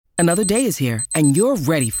Another day is here, and you're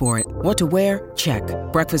ready for it. What to wear? Check.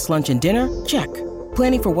 Breakfast, lunch, and dinner? Check.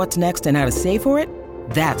 Planning for what's next and how to save for it?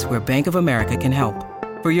 That's where Bank of America can help.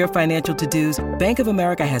 For your financial to-dos, Bank of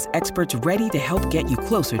America has experts ready to help get you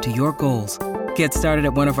closer to your goals. Get started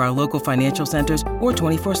at one of our local financial centers or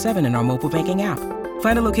 24/7 in our mobile banking app.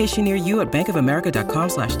 Find a location near you at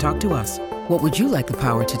bankofamerica.com/talktous. What would you like the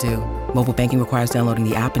power to do? Mobile banking requires downloading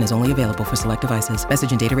the app and is only available for select devices. Message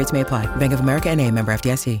and data rates may apply. Bank of America N.A., member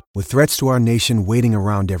FDIC. With threats to our nation waiting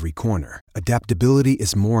around every corner, adaptability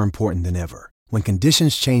is more important than ever. When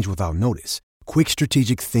conditions change without notice, quick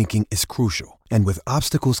strategic thinking is crucial. And with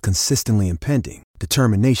obstacles consistently impending,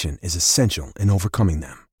 determination is essential in overcoming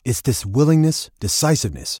them. It's this willingness,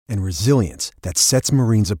 decisiveness, and resilience that sets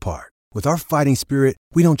Marines apart. With our fighting spirit,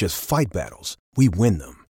 we don't just fight battles, we win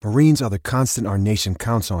them. Marines are the constant our nation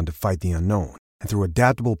counts on to fight the unknown. And through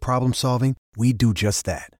adaptable problem solving, we do just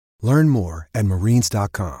that. Learn more at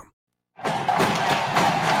marines.com.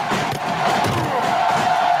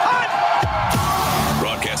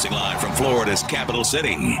 Broadcasting live from Florida's capital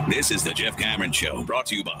city, this is the Jeff Cameron Show, brought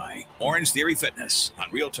to you by Orange Theory Fitness on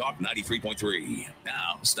Real Talk 93.3.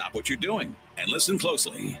 Now, stop what you're doing and listen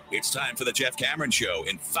closely. It's time for the Jeff Cameron Show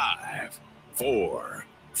in 5, 4,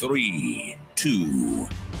 3, 2,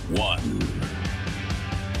 1.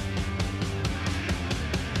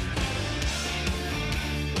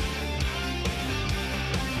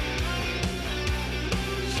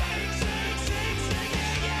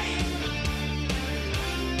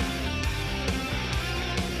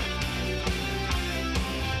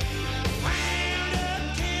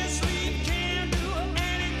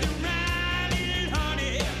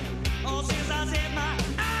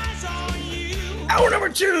 Hour number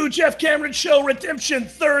 2, Jeff Cameron Show, Redemption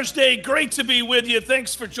Thursday. Great to be with you.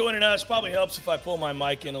 Thanks for joining us. Probably helps if I pull my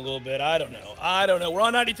mic in a little bit. I don't know. We're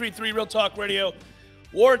on 93.3 Real Talk Radio,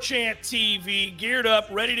 War Chant TV, geared up,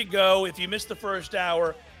 ready to go. If you missed the first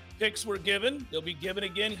hour, picks were given. They'll be given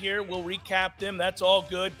again here. We'll recap them. That's all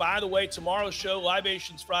good. By the way, tomorrow's show,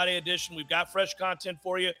 Libations Friday edition, we've got fresh content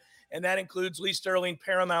for you, and that includes Lee Sterling,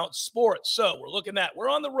 Paramount Sports. So we're looking at, we're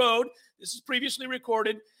on the road. This is previously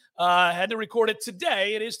recorded. Had to record it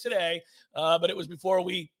today. It is today, but it was before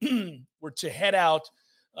we were to head out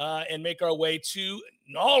and make our way to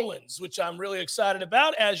New Orleans, which I'm really excited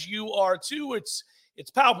about, as you are too. It's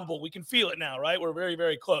palpable. We can feel it now, right? We're very,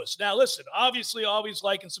 very close. Now, listen, obviously, always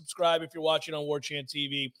like and subscribe if you're watching on War Chant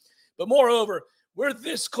TV. But moreover, we're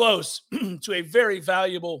this close to a very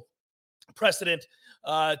valuable precedent,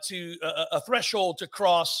 to a threshold to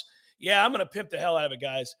cross. Yeah, I'm going to pimp the hell out of it,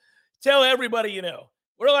 guys. Tell everybody you know.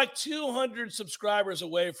 We're like 200 subscribers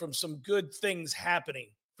away from some good things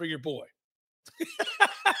happening for your boy.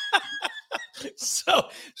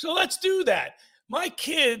 So let's do that. My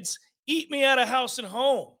kids eat me out of house and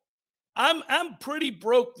home. I'm pretty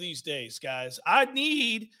broke these days, guys. I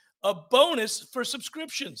need a bonus for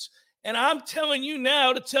subscriptions. And I'm telling you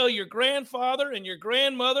now to tell your grandfather and your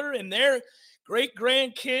grandmother and their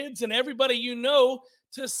great-grandkids and everybody you know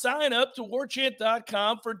to sign up to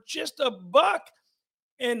warchant.com for just $1.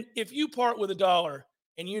 And if you part with $1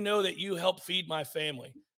 and you know that you help feed my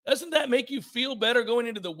family, doesn't that make you feel better going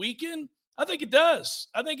into the weekend? I think it does.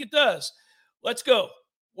 Let's go.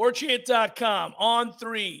 Warchant.com on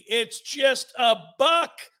 3. It's just $1.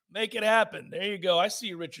 Make it happen. There you go. I see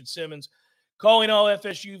you, Richard Simmons. Calling all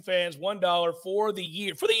FSU fans $1 for the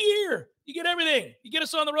year. For the year. You get everything. You get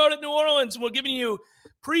us on the road at New Orleans, and we're giving you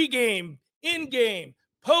pregame, in-game,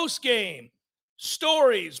 post-game,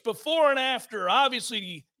 stories before and after.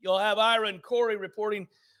 Obviously, you'll have Ira and Corey reporting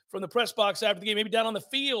from the press box after the game, maybe down on the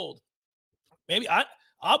field. Maybe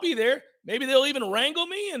I'll be there. Maybe they'll even wrangle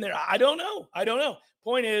me in there. I don't know.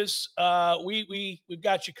 Point is, we've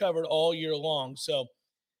got you covered all year long. So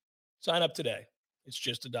sign up today. It's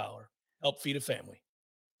just $1. Help feed a family.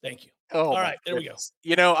 Thank you. Oh, all right, there we go.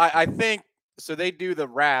 You know, I think so. They do the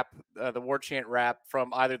wrap, the War Chant wrap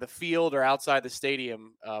from either the field or outside the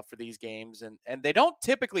stadium for these games, and they don't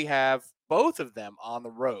typically have both of them on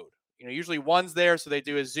the road. You know, usually one's there, so they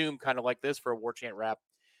do a Zoom kind of like this for a War Chant wrap.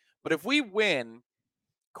 But if we win,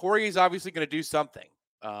 Corey is obviously going to do something,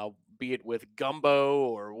 be it with gumbo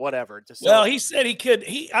or whatever. Well, he said he could.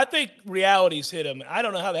 I think reality's hit him. I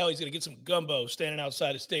don't know how the hell he's going to get some gumbo standing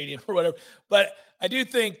outside a stadium or whatever. But I do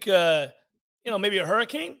think, maybe a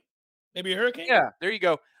hurricane. Yeah, there you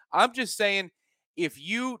go. I'm just saying, if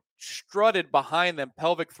you strutted behind them,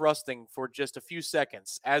 pelvic thrusting for just a few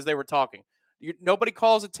seconds as they were talking, nobody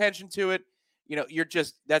calls attention to it. You know,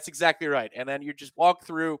 that's exactly right. And then you just walk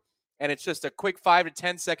through, and it's just a quick 5 to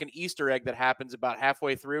 10 second Easter egg that happens about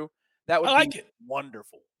halfway through. That would be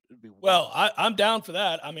wonderful. It'd be Well, I'm down for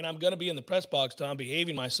that. I mean, I'm going to be in the press box, Tom,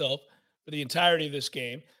 behaving myself for the entirety of this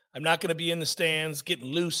game. I'm not going to be in the stands getting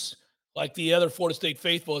loose like the other Florida State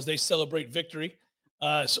faithful as they celebrate victory.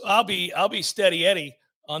 So I'll be steady Eddie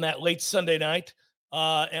on that late Sunday night,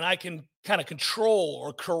 and I can kind of control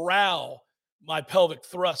or corral my pelvic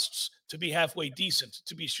thrusts to be halfway decent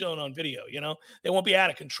to be shown on video. They won't be out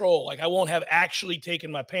of control. Like I won't have actually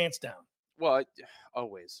taken my pants down. well,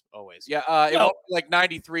 always. Yeah, it Well, won't be like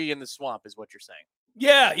 93 in the swamp is what you're saying.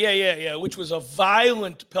 Yeah. Which was a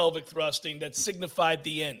violent pelvic thrusting that signified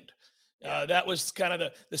the end. Yeah. That was kind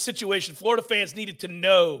of the situation. Florida fans needed to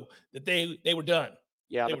know that they were done.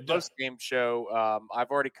 Yeah, They the were done. post-game show, I've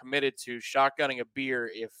already committed to shotgunning a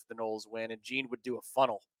beer if the Noles win, and Gene would do a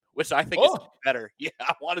funnel, which I think is Oh, better. Yeah,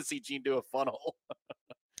 I want to see Gene do a funnel.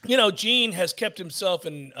 Gene has kept himself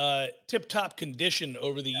in tip-top condition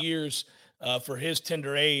over the years for his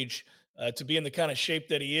tender age. To be in the kind of shape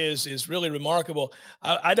that he is really remarkable.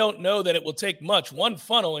 I don't know that it will take much. One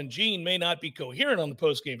funnel, and Gene may not be coherent on the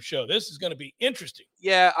post-game show. This is going to be interesting.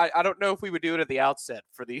 Yeah, I don't know if we would do it at the outset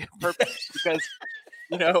for the purpose because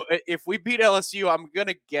if we beat LSU, I'm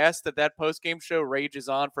gonna guess that post-game show rages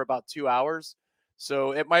on for about 2 hours.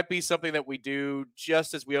 So it might be something that we do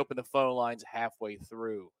just as we open the phone lines halfway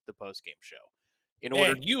through the post-game show.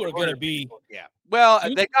 Man, you are going to be Yeah. Well,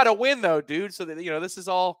 you, they got to win though, dude. So that this is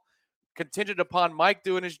all contingent upon Mike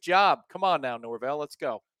doing his job. Come on now, Norvell, let's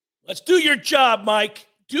go. Let's do your job, Mike.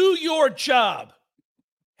 Do your job.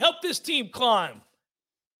 Help this team climb.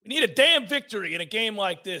 We need a damn victory in a game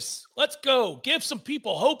like this. Let's go. Give some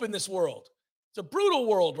people hope in this world. It's a brutal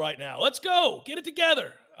world right now. Let's go. Get it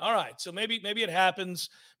together. All right. So maybe it happens.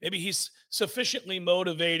 Maybe he's sufficiently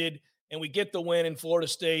motivated and we get the win, and Florida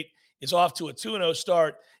State is off to a 2-0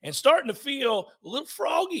 start and starting to feel a little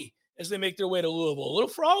froggy as they make their way to Louisville. A little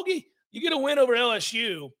froggy. You get a win over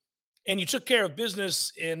LSU and you took care of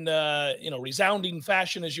business in resounding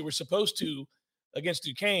fashion as you were supposed to against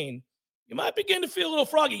Duquesne. You might begin to feel a little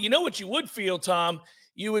froggy. You know what you would feel, Tom?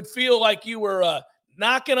 You would feel like you were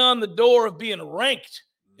knocking on the door of being ranked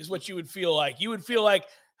is what you would feel like. You would feel like,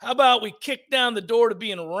 how about we kick down the door to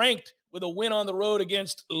being ranked with a win on the road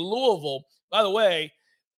against Louisville? By the way,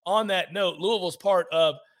 on that note, Louisville's part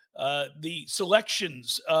of the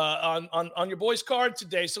selections on your boys' card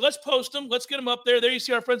today. So let's post them. Let's get them up there. There you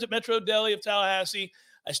see our friends at Metro Deli of Tallahassee.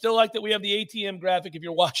 I still like that we have the ATM graphic if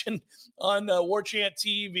you're watching on War Chant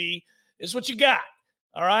TV. This is what you got.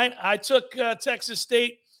 All right. I took Texas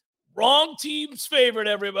State. Wrong team's favorite,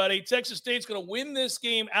 everybody. Texas State's going to win this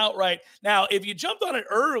game outright. Now, if you jumped on it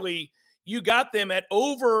early, you got them at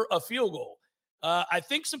over a field goal. I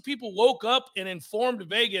think some people woke up and informed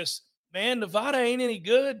Vegas, man, Nevada ain't any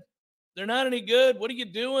good. They're not any good. What are you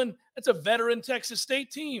doing? That's a veteran Texas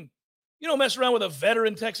State team. You don't mess around with a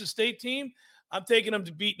veteran Texas State team. I'm taking them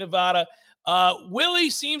to beat Nevada.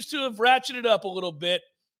 Willie seems to have ratcheted up a little bit.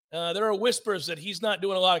 There are whispers that he's not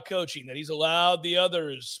doing a lot of coaching, that he's allowed the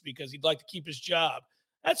others because he'd like to keep his job.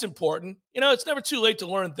 That's important. It's never too late to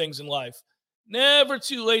learn things in life. Never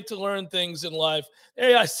too late to learn things in life.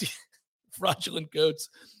 Hey, I see fraudulent goats.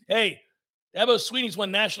 Hey, Dabo Swinney's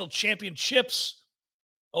won national championships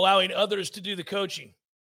allowing others to do the coaching.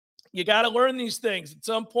 You got to learn these things. At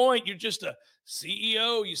some point, you're just a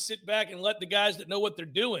CEO. You sit back and let the guys that know what they're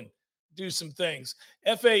doing do some things.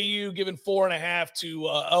 FAU giving 4.5 to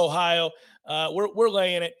Ohio. We're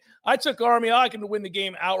laying it. I took Army. I can win the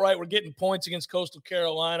game outright. We're getting points against Coastal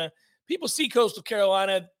Carolina. People see Coastal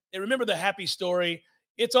Carolina. They remember the happy story.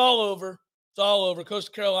 It's all over. It's all over.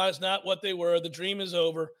 Coastal Carolina's not what they were. The dream is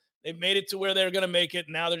over. They've made it to where they're going to make it.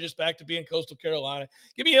 Now they're just back to being Coastal Carolina.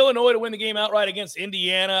 Give me Illinois to win the game outright against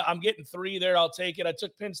Indiana. I'm getting 3 there. I'll take it. I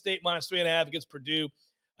took Penn State -3.5 against Purdue.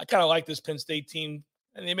 I kind of like this Penn State team,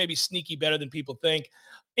 and they may be sneaky better than people think.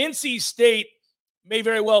 NC State may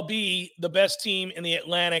very well be the best team in the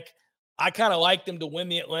Atlantic. I kind of like them to win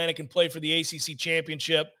the Atlantic and play for the ACC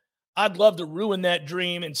championship. I'd love to ruin that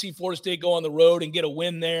dream and see Florida State go on the road and get a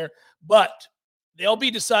win there, but they'll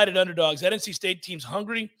be decided underdogs. That NC State team's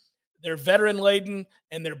hungry. They're veteran-laden,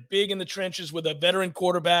 and they're big in the trenches with a veteran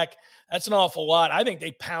quarterback. That's an awful lot. I think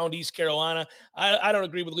they pound East Carolina. I don't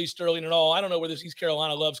agree with Lee Sterling at all. I don't know where this East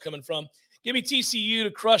Carolina love's coming from. Give me TCU to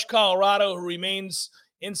crush Colorado, who remains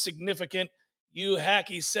insignificant. You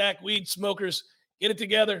hacky sack weed smokers, get it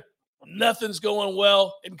together. Nothing's going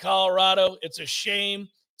well in Colorado. It's a shame.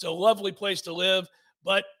 It's a lovely place to live,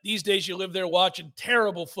 but these days you live there watching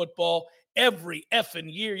terrible football every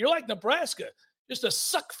effing year. You're like Nebraska. Just a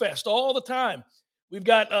suck fest all the time. We've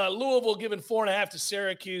got Louisville giving 4.5 to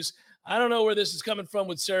Syracuse. I don't know where this is coming from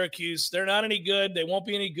with Syracuse. They're not any good. They won't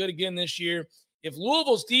be any good again this year. if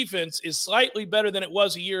Louisville's defense is slightly better than it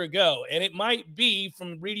was a year ago, and it might be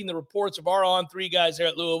from reading the reports of our on-3 guys there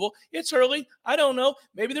at Louisville, it's early. I don't know.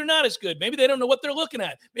 Maybe they're not as good. Maybe they don't know what they're looking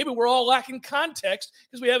at. Maybe we're all lacking context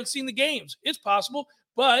because we haven't seen the games. It's possible.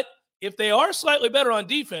 But if they are slightly better on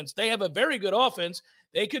defense, they have a very good offense.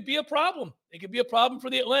 They could be a problem. They could be a problem for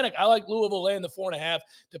the Atlantic. I like Louisville laying the 4.5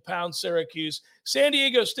 to pound Syracuse. San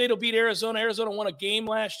Diego State will beat Arizona. Arizona won a game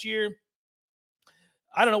last year.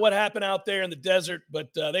 I don't know what happened out there in the desert, but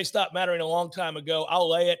they stopped mattering a long time ago. I'll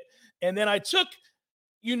lay it. And then I took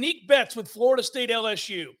unique bets with Florida State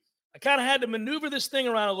LSU. I kind of had to maneuver this thing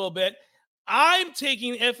around a little bit. I'm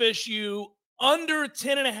taking FSU under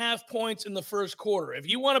 10.5 points in the first quarter. If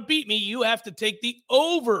you want to beat me, you have to take the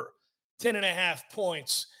over 10.5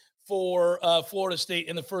 points for Florida State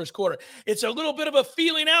in the first quarter. It's a little bit of a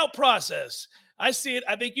feeling out process. I see it.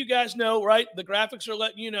 I think you guys know, right? The graphics are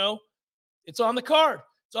letting you know. It's on the card.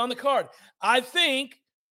 It's on the card. I think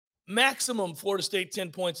maximum Florida State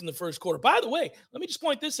 10 points in the first quarter. By the way, let me just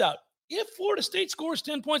point this out. If Florida State scores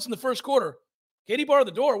 10 points in the first quarter, Katie bar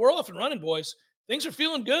the door. We're off and running, boys. Things are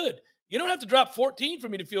feeling good. You don't have to drop 14 for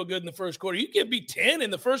me to feel good in the first quarter. You give me 10 in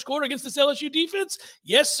the first quarter against this LSU defense?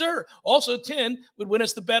 Yes, sir. Also, 10 would win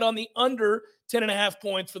us the bet on the under 10.5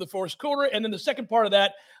 points for the first quarter. And then the second part of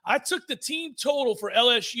that, I took the team total for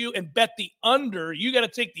LSU and bet the under. You got to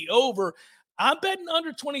take the over. I'm betting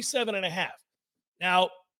under 27.5. Now,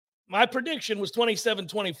 my prediction was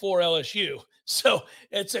 27-24 LSU. So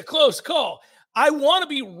it's a close call. I want to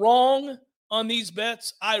be wrong on these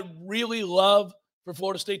bets. I really love for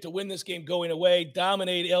Florida State to win this game going away,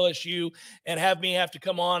 dominate LSU, and have me have to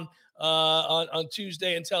come on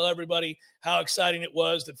Tuesday and tell everybody how exciting it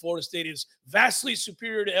was that Florida State is vastly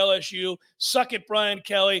superior to LSU. Suck it, Brian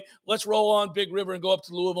Kelly. Let's roll on Big River and go up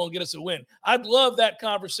to Louisville and get us a win. I'd love that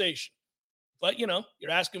conversation. But, you know,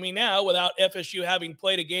 you're asking me now without FSU having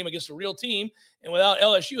played a game against a real team and without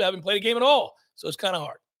LSU having played a game at all. So it's kind of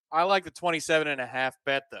hard. I like the 27.5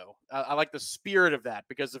 bet, though. I like the spirit of that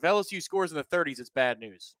because if LSU scores in the 30s, it's bad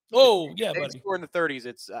news. Oh, if yeah, they buddy. score in the 30s,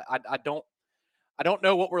 it's I don't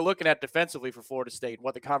know what we're looking at defensively for Florida State and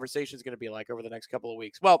what the conversation is going to be like over the next couple of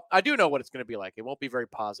weeks. Well, I do know what it's going to be like. It won't be very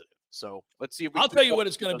positive. So let's see. I'll tell you what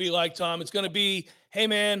it's going to be like, Tom. It's going to be, hey,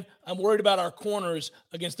 man, I'm worried about our corners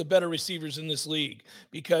against the better receivers in this league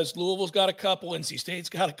because Louisville's got a couple, NC State's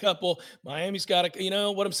got a couple, Miami's got a, you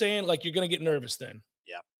know what I'm saying? Like, you're going to get nervous then.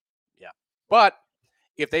 Yeah. But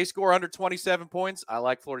if they score under 27 points, I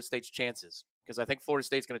like Florida State's chances because I think Florida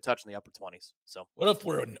State's going to touch in the upper 20s. So what if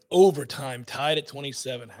we're in overtime tied at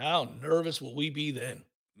 27? How nervous will we be then?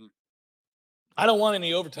 I don't want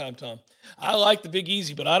any overtime, Tom. I like the Big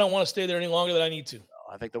Easy, but I don't want to stay there any longer than I need to.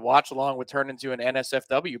 I think the watch along would turn into an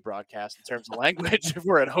NSFW broadcast in terms of language if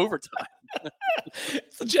we're at overtime.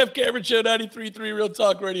 It's the Jeff Cameron Show, 93.3 Real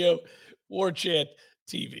Talk Radio, War Chant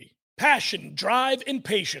TV. Passion, drive, and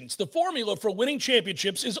patience. The formula for winning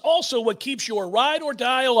championships is also what keeps your ride or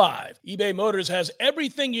die alive. eBay Motors has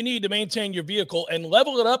everything you need to maintain your vehicle and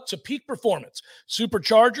level it up to peak performance.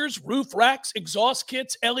 Superchargers, roof racks, exhaust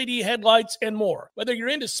kits, LED headlights, and more. Whether you're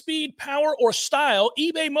into speed, power, or style,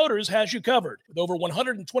 eBay Motors has you covered. With over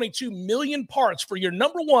 122 million parts for your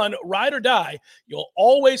number one ride or die, you'll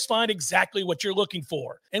always find exactly what you're looking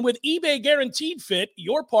for. And with eBay Guaranteed Fit,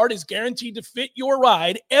 your part is guaranteed to fit your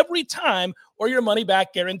ride every time or your money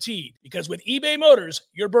back guaranteed. Because with eBay Motors,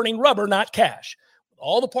 you're burning rubber, not cash. With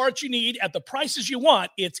all the parts you need at the prices you want,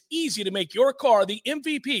 it's easy to make your car the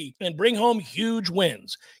MVP and bring home huge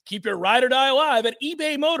wins. Keep your ride or die alive at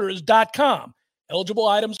ebaymotors.com. Eligible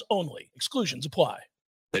items only. Exclusions apply.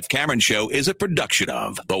 The Cameron Show is a production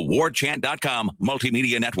of the WarChant.com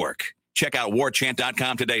Multimedia Network. Check out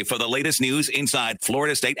warchant.com today for the latest news inside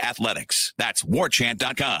Florida State athletics. That's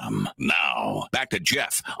warchant.com. Now, back to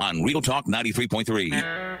Jeff on Real Talk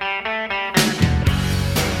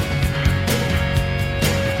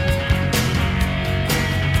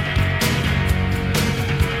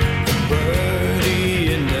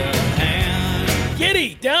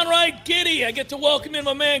Giddy, downright giddy. I get to welcome in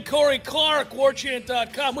my man Corey Clark,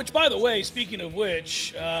 warchant.com, which, by the way, speaking of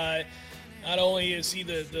which, not only is he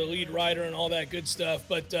the lead writer and all that good stuff,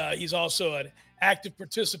 but he's also an active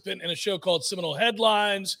participant in a show called Seminole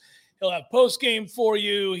Headlines. He'll have post-game for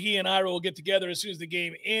you. He and Ira will get together as soon as the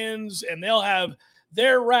game ends, and they'll have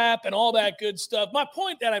their wrap and all that good stuff. My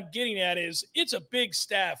point that I'm getting at is it's a big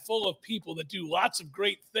staff full of people that do lots of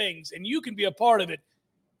great things, and you can be a part of it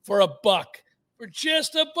for $1. For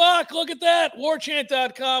just $1. Look at that.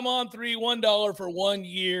 Warchant.com on $1 for 1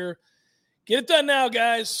 year. Get it done now,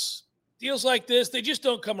 guys. Deals like this, they just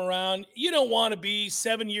don't come around. You don't want to be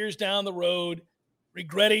 7 years down the road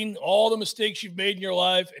regretting all the mistakes you've made in your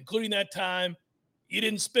life, including that time you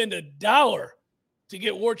didn't spend $1 to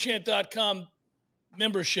get warchant.com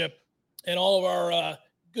membership and all of our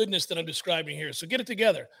goodness that I'm describing here. So get it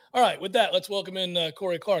together. All right, with that, let's welcome in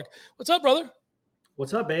Corey Clark. What's up, brother?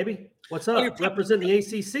 What's up, baby? What's up? Representing the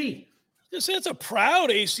ACC. It's a proud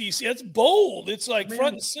ACC. That's bold. It's like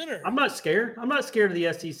front and center. I'm not scared. I'm not scared of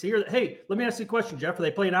the SEC. Hey, let me ask you a question, Jeff. Are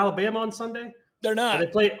they playing Alabama on Sunday? They're not.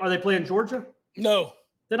 Are they playing Georgia? No.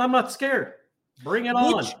 Then I'm not scared. Bring it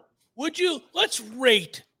on. Would you? Let's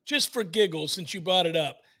rate, just for giggles, since you brought it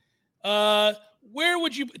up. Where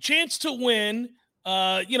would you chance to win?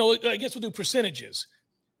 I guess we'll do percentages.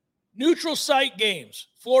 Neutral site games.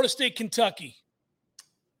 Florida State, Kentucky.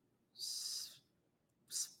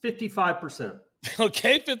 55%.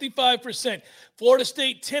 Okay, 55%. Florida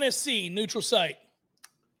State, Tennessee, neutral site.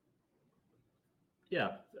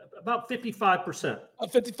 Yeah, about 55%.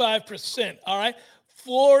 55%. All right.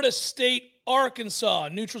 Florida State, Arkansas,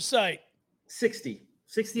 neutral site. 60.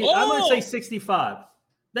 I might say 65.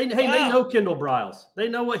 They know Kendall Briles. They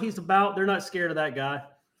know what he's about. They're not scared of that guy.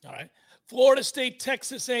 All right. Florida State,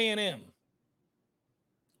 Texas A&M.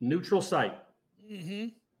 Neutral site. Mm-hmm.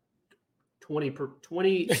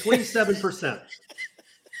 27%.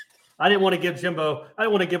 I didn't want to give Jimbo. I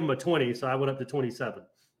didn't want to give him a 20, so I went up to 27.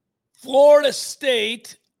 Florida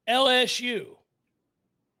State, LSU.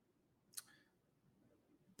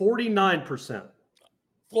 49%.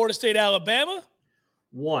 Florida State, Alabama.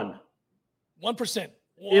 1%.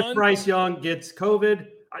 If Bryce Young gets COVID,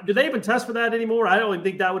 do they even test for that anymore? I don't even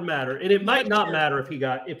think that would matter, and it might not matter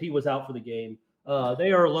if he was out for the game.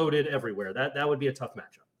 They are loaded everywhere. That would be a tough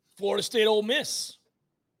matchup. Florida State, Ole Miss.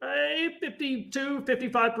 52,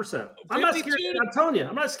 55%. I'm not scared. I'm telling you,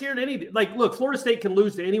 I'm not scared of any. Like, look, Florida State can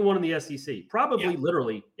lose to anyone in the SEC, probably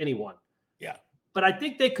literally anyone. Yeah. But I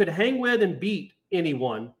think they could hang with and beat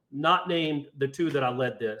anyone, not named the two that I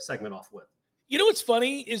led the segment off with. You know what's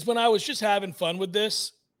funny is when I was just having fun with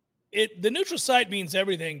this, the neutral site means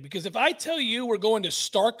everything, because if I tell you we're going to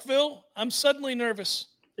Starkville, I'm suddenly nervous.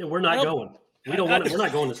 Yeah, we're not going. We don't want. We're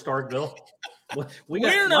not going to Starkville.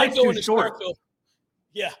 We're not going to Starkville.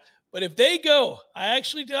 Yeah, but if they go, I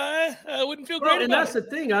wouldn't feel great about it. And that's the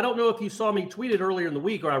thing. I don't know if you saw me tweet it earlier in the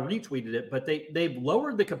week or I retweeted it, but they've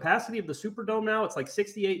lowered the capacity of the Superdome now. It's like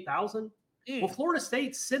 68,000. Well, Florida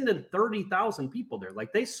State's sending 30,000 people there.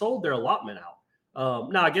 Like, they sold their allotment out.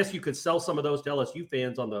 Now, I guess you could sell some of those to LSU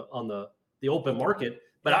fans on the open market,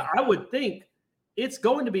 but I would think it's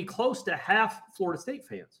going to be close to half Florida State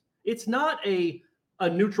fans. It's not a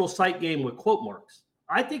neutral site game with quote marks.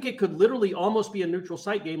 I think it could literally almost be a neutral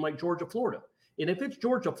site game like Georgia-Florida. And if it's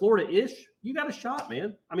Georgia-Florida-ish, you got a shot,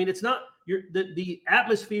 man. I mean, it's not the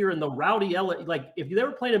atmosphere and the rowdy like if they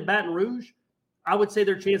were playing in Baton Rouge, I would say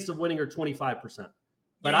their chances of winning are 25%.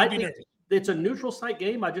 But I think it's a neutral site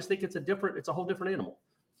game. I just think it's a whole different animal.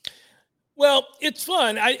 Well, it's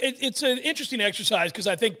fun. It's an interesting exercise because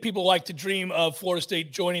I think people like to dream of Florida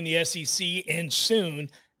State joining the SEC and soon.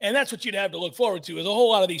 And that's what you'd have to look forward to, is a whole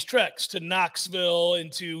lot of these treks to Knoxville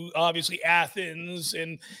and to obviously Athens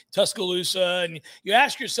and Tuscaloosa. And you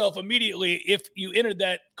ask yourself immediately, if you entered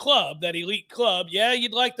that club, that elite club,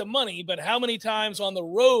 you'd like the money, but how many times on the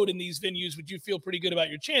road in these venues would you feel pretty good about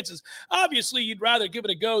your chances? Obviously, you'd rather give it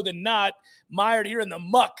a go than not, mired here in the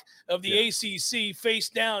muck of the ACC, face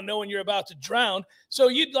down, knowing you're about to drown. So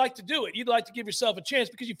you'd like to do it. You'd like to give yourself a chance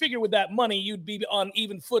because you figure with that money, you'd be on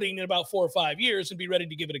even footing in about 4 or 5 years and be ready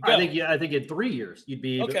to give it a go. I think in 3 years, you'd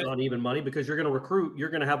be on even money because you're going to recruit. You're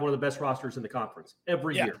going to have one of the best rosters in the conference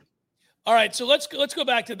every year. All right, so let's go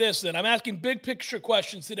back to this then. I'm asking big picture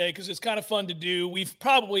questions today because it's kind of fun to do. We've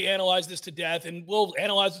probably analyzed this to death, and we'll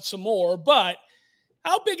analyze it some more. But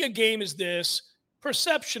how big a game is this,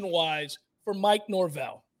 perception-wise, for Mike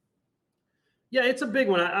Norvell? Yeah, it's a big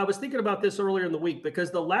one. I was thinking about this earlier in the week because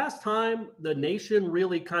the last time the nation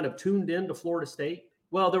really kind of tuned in to Florida State,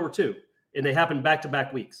 well, there were two, and they happened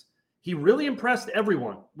back-to-back weeks. He really impressed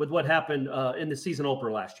everyone with what happened in the season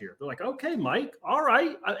opener last year. They're like, okay, Mike, all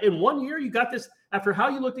right. In 1 year, you got this. After how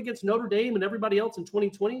you looked against Notre Dame and everybody else in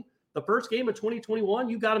 2020, the first game of 2021,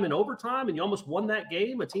 you got them in overtime and you almost won that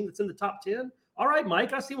game, a team that's in the top 10. All right,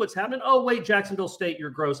 Mike, I see what's happening. Oh, wait, Jacksonville State, you're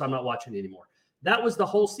gross. I'm not watching anymore. That was the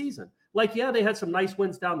whole season. Like, yeah, they had some nice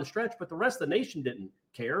wins down the stretch, but the rest of the nation didn't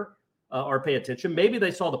care or pay attention. Maybe they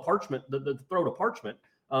saw the parchment, the throw to parchment.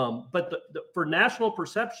 But for national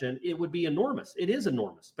perception, it would be enormous. It is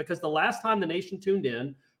enormous because the last time the nation tuned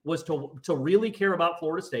in was to really care about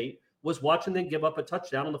Florida State was watching them give up a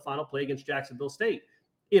touchdown on the final play against Jacksonville State.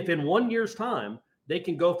 If in 1 year's time they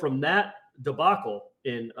can go from that debacle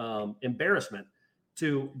in embarrassment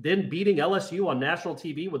to then beating LSU on national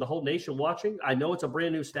TV with the whole nation watching. I know it's a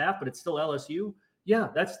brand new staff, but it's still LSU. Yeah,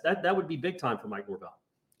 that would be big time for Mike Norvell.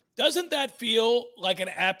 Doesn't that feel like an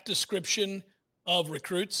apt description of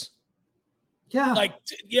recruits? Yeah.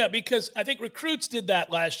 Yeah, because I think recruits did that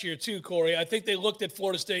last year too, Corey. I think they looked at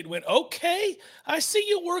Florida State and went, okay, I see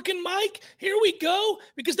you working, Mike. Here we go.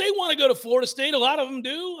 Because they want to go to Florida State. A lot of them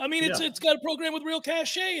do. I mean, it's got a program with real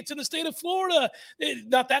cachet. It's in the state of Florida.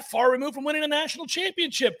 Not that far removed from winning a national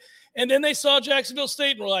championship. And then they saw Jacksonville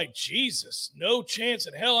State and were like, Jesus, no chance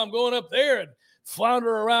in hell I'm going up there and flounder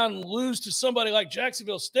around and lose to somebody like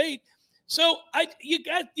Jacksonville State. So you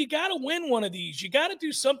got to win one of these. You got to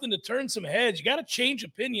do something to turn some heads. You got to change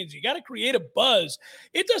opinions. You got to create a buzz.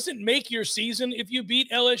 It doesn't make your season if you beat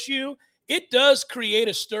LSU. It does create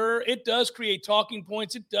a stir. It does create talking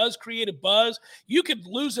points. It does create a buzz. You could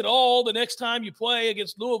lose it all the next time you play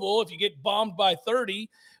against Louisville if you get bombed by 30.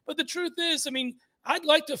 But the truth is, I mean, I'd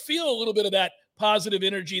like to feel a little bit of that positive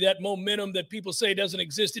energy, that momentum that people say doesn't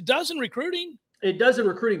exist. It does in recruiting. It does in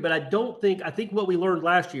recruiting, but I think what we learned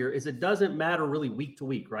last year is it doesn't matter really week to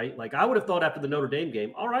week, right? Like I would have thought after the Notre Dame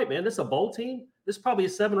game, all right, man, this is a bowl team. This is probably a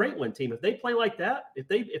 7 or 8 win team. If they play like that, if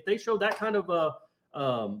they show that kind of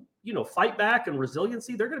fight back and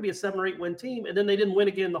resiliency, they're going to be a 7 or 8 win team. And then they didn't win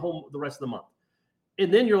again the rest of the month.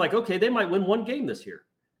 And then you're like, okay, they might win one game this year.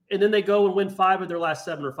 And then they go and win 5 of their last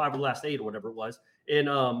 7 or 5 of the last 8 or whatever it was. And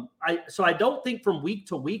I don't think from week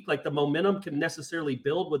to week, like the momentum can necessarily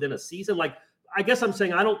build within a season. Like, I guess I'm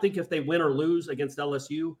saying I don't think if they win or lose against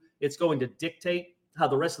LSU, it's going to dictate how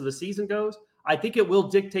the rest of the season goes. I think it will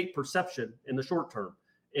dictate perception in the short term.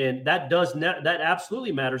 And that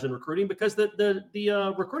absolutely matters in recruiting because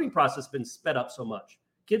the recruiting process has been sped up so much.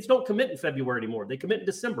 Kids don't commit in February anymore. They commit in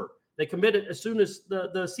December. They commit it as soon as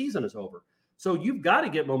the season is over. So you've got to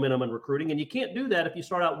get momentum in recruiting, and you can't do that if you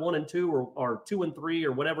start out 1-2 or 2-3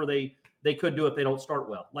 or whatever they could do if they don't start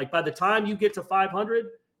well. Like by the time you get to 500,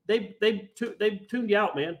 they've tuned you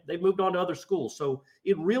out, man. They've moved on to other schools. So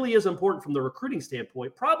it really is important from the recruiting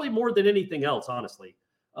standpoint, probably more than anything else, honestly,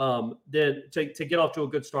 than to get off to a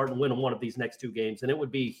good start and win one of these next 2 games. And it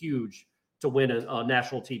would be huge to win a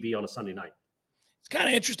national TV on a Sunday night. It's kind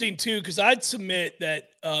of interesting, too, because I'd submit that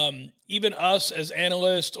even us as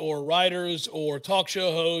analysts or writers or talk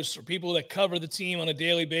show hosts or people that cover the team on a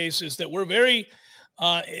daily basis, that we're very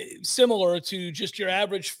similar to just your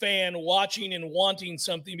average fan watching and wanting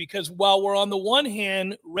something, because while we're on the one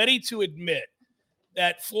hand ready to admit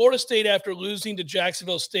that Florida State, after losing to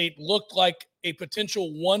Jacksonville State, looked like a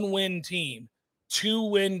potential 1-win team,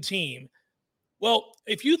 2-win team. Well,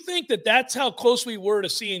 if you think that that's how close we were to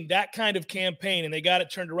seeing that kind of campaign and they got it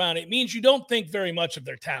turned around, it means you don't think very much of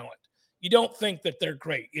their talent. You don't think that they're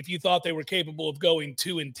great if you thought they were capable of going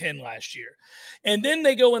 2-10 last year. And then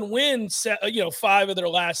they go and win 5 of their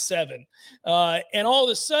last 7. And all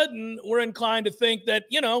of a sudden we're inclined to think that,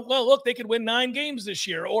 well, look, they could win 9 games this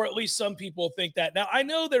year, or at least some people think that. Now, I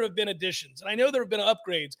know there have been additions and I know there have been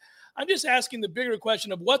upgrades. I'm just asking the bigger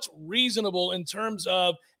question of what's reasonable in terms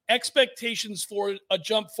of expectations for a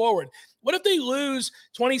jump forward. What if they lose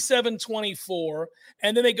 27-24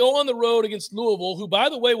 and then they go on the road against Louisville, who, by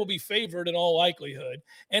the way, will be favored in all likelihood,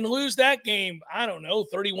 and lose that game,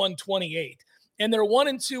 31-28, and they're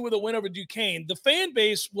 1-2 with a win over Duquesne? The fan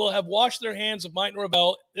base will have washed their hands of Mike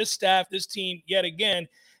Norvell, this staff, this team yet again,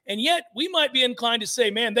 and yet we might be inclined to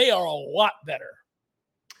say, man, they are a lot better.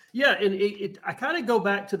 Yeah, and I kind of go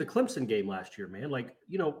back to the Clemson game last year, man. Like,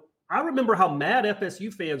 I remember how mad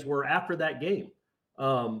FSU fans were after that game.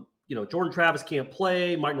 Jordan Travis can't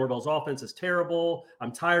play. Mike Norvell's offense is terrible.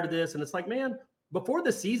 I'm tired of this. And it's like, man, before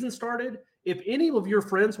the season started, if any of your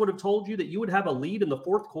friends would have told you that you would have a lead in the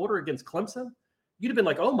 4th quarter against Clemson, you'd have been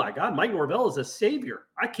like, oh my God, Mike Norvell is a savior.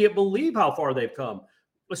 I can't believe how far they've come.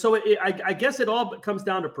 So I guess it all comes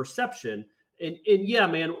down to perception. And yeah,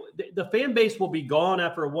 man, the fan base will be gone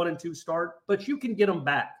after a 1-2 start, but you can get them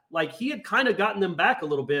back. Like he had kind of gotten them back a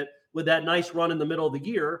little bit with that nice run in the middle of the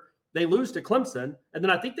year. They lose to Clemson, and then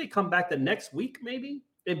I think they come back the next week maybe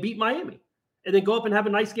and beat Miami, and then go up and have a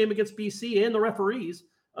nice game against BC and the referees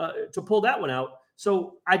to pull that one out.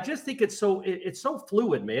 So I just think it's so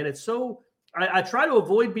fluid, man. It's so I try to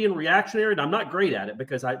avoid being reactionary, and I'm not great at it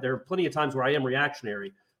because there are plenty of times where I am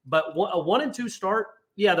reactionary. But a 1-2 start,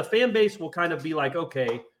 yeah, the fan base will kind of be like,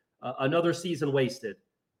 okay, another season wasted.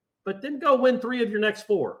 But then go win 3 of your next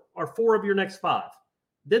 4 or 4 of your next 5.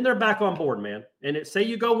 Then they're back on board, man. And say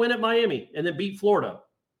you go win at Miami and then beat Florida,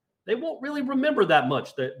 they won't really remember that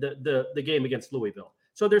much the game against Louisville.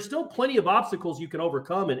 So there's still plenty of obstacles you can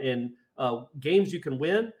overcome and games you can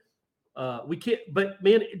win. We can't, but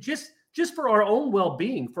man, just just for our own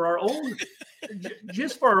well-being, for our own,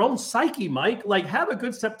 just for our own psyche, Mike, like have a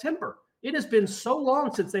good September. It has been so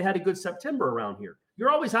long since they had a good September around here.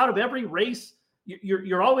 You're always out of every race.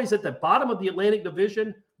 You're always at the bottom of the Atlantic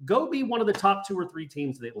Division. Go be one of the top 2 or 3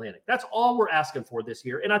 teams in the Atlantic. That's all we're asking for this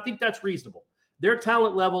year, and I think that's reasonable. Their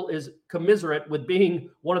talent level is commiserate with being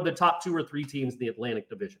one of the top 2 or 3 teams in the Atlantic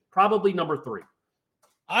Division, probably number 3.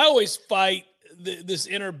 I always fight this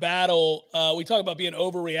inner battle. We talk about being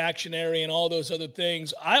overreactionary and all those other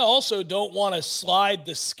things. I also don't want to slide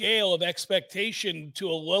the scale of expectation to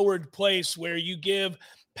a lowered place where you give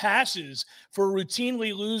passes for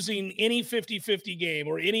routinely losing any 50-50 game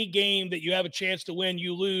or any game that you have a chance to win,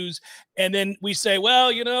 you lose. And then we say, well,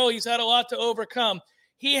 he's had a lot to overcome.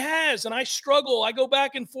 He has, and I struggle. I go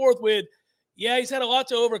back and forth with, yeah, he's had a lot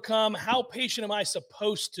to overcome. How patient am I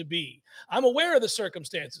supposed to be? I'm aware of the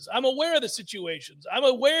circumstances. I'm aware of the situations. I'm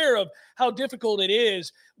aware of how difficult it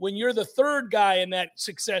is when you're the third guy in that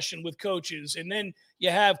succession with coaches, and then you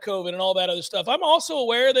have COVID and all that other stuff. I'm also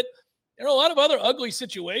aware that there are a lot of other ugly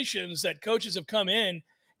situations that coaches have come in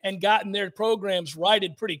and gotten their programs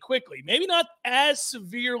righted pretty quickly. Maybe not as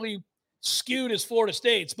severely skewed as Florida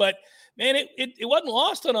State's, but man, it wasn't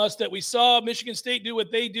lost on us that we saw Michigan State do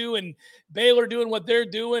what they do and Baylor doing what they're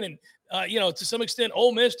doing and, to some extent,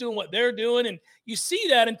 Ole Miss doing what they're doing. And you see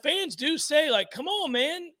that, and fans do say, like, come on,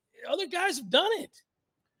 man, other guys have done it.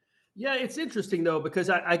 Yeah, it's interesting, though, because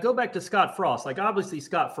I go back to Scott Frost. Like, obviously,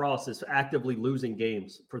 Scott Frost is actively losing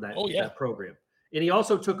games for that program. And he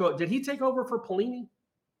also did he take over for Pelini?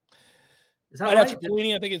 Is that right? After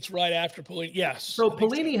Pelini? I think it's right after Pelini. Yes. So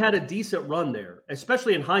Pelini had a decent run there,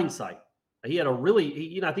 especially in hindsight. He had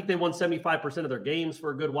I think they won 75% of their games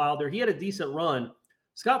for a good while there. He had a decent run.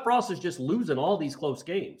 Scott Frost is just losing all these close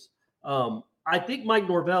games. I think Mike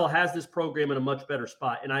Norvell has this program in a much better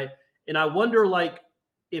spot. And I wonder, like,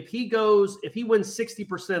 if he wins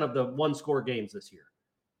 60% of the one-score games this year,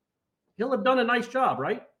 he'll have done a nice job,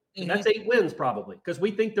 right? And that's 8 wins probably, because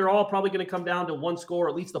we think they're all probably going to come down to one score,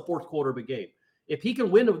 at least the fourth quarter of a game. If he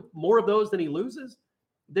can win more of those than he loses,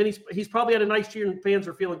 then he's probably had a nice year and fans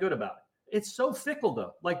are feeling good about it. It's so fickle,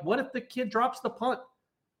 though. Like, what if the kid drops the punt?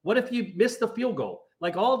 What if you miss the field goal?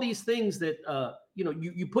 Like, all these things that,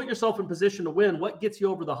 you put yourself in position to win. What gets you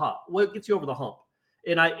over the hump? What gets you over the hump?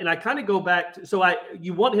 And I kind of go back to,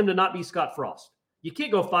 you want him to not be Scott Frost. You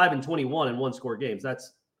can't go 5-21 in one-score games.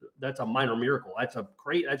 That's a minor miracle.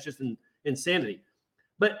 That's just insanity.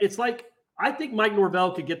 But it's like, I think Mike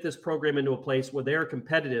Norvell could get this program into a place where they're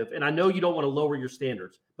competitive. And I know you don't want to lower your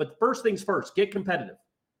standards, but first things first, get competitive.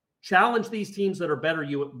 Challenge these teams that are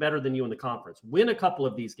better than you in the conference. Win a couple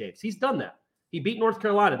of these games. He's done that. He beat North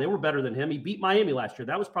Carolina. They were better than him. He beat Miami last year.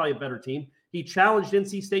 That was probably a better team. He challenged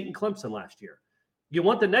NC State and Clemson last year. You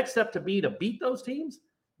want the next step to beat those teams,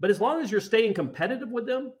 but as long as you're staying competitive with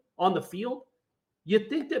them on the field, you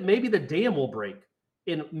think that maybe the dam will break.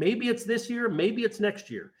 And maybe it's this year, maybe it's next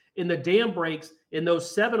year. And the dam breaks in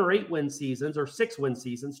those 7 or 8 win seasons or 6 win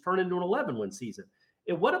seasons turn into an 11 win season.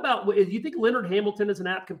 And what about, do you think Leonard Hamilton is an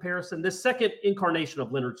apt comparison? This second incarnation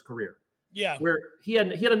of Leonard's career. Yeah. Where he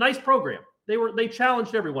had a nice program. They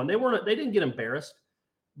challenged everyone. They didn't get embarrassed,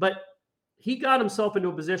 but he got himself into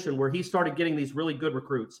a position where he started getting these really good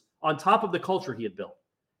recruits on top of the culture he had built.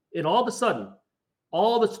 And all of a sudden,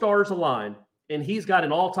 all the stars align, and he's got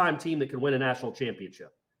an all-time team that can win a national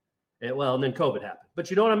championship. And then COVID happened. But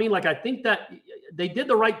you know what I mean? Like, I think that they did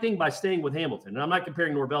the right thing by staying with Hamilton. And I'm not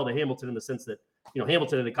comparing Norvell to Hamilton in the sense that,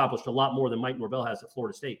 Hamilton had accomplished a lot more than Mike Norvell has at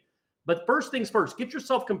Florida State. But first things first, get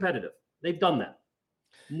yourself competitive. They've done that.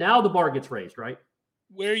 Now the bar gets raised, right?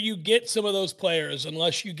 Where you get some of those players,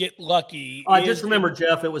 unless you get lucky. I just remember,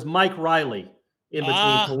 Jeff, it was Mike Riley in between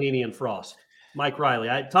Pelini and Frost. Mike Riley.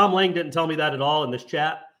 Tom Lang didn't tell me that at all in this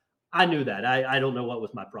chat. I knew that. I don't know what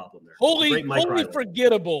was my problem there. Wholly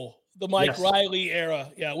forgettable, the Mike Riley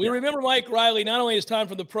era. Yeah, we remember Mike Riley, not only his time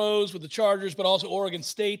from the pros with the Chargers, but also Oregon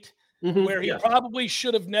State, where he probably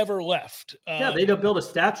should have never left. They'd have built a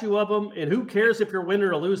statue of him, and who cares if you're winning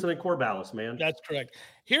or losing in Corvallis, man? That's correct.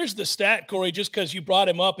 Here's the stat, Corey, just because you brought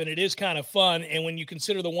him up, and it is kind of fun, and when you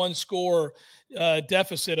consider the one-score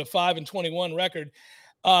deficit of 5-21 record,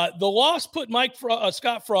 the loss put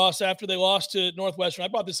Scott Frost after they lost to Northwestern. I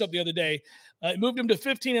brought this up the other day. It moved him to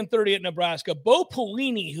 15-30 at Nebraska. Bo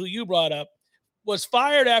Pelini, who you brought up, was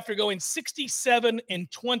fired after going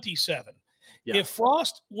 67-27. Yeah. If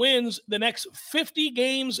Frost wins the next 50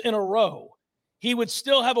 games in a row, he would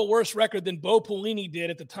still have a worse record than Bo Pelini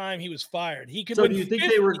did at the time he was fired. He could. So do you think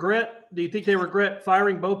they regret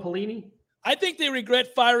firing Bo Pelini? I think they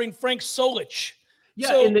regret firing Frank Solich.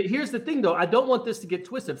 Yeah, and here's the thing, though. I don't want this to get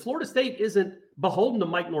twisted. Florida State isn't beholden to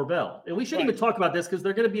Mike Norvell. And we shouldn't even talk about this because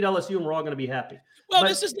they're going to beat LSU and we're all going to be happy. Well,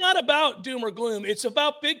 this is not about doom or gloom. It's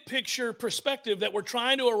about big picture perspective that we're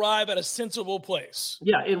trying to arrive at a sensible place.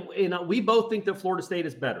 Yeah, and we both think that Florida State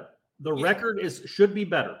is better. The record should be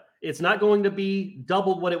better. It's not going to be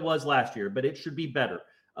doubled what it was last year, but it should be better.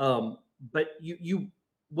 But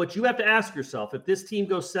what you have to ask yourself, if this team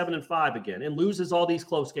goes 7-5 again and loses all these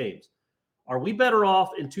close games, are we better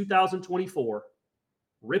off in 2024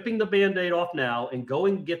 ripping the Band-Aid off now and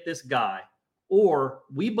going and get this guy? Or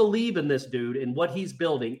we believe in this dude and what he's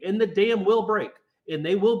building, and the dam will break, and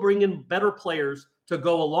they will bring in better players to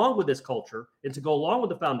go along with this culture and to go along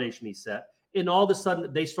with the foundation he set. And all of a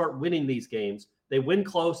sudden they start winning these games. They win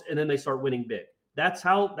close, and then they start winning big. That's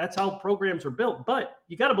how programs are built. But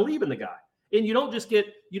you got to believe in the guy. And you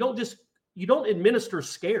don't administer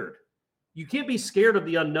scared. You can't be scared of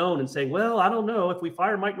the unknown and saying, well, I don't know. If we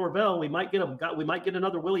fire Mike Norvell, we might get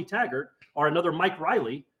another Willie Taggart or another Mike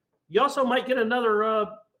Riley. You also might get another,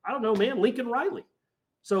 Lincoln Riley.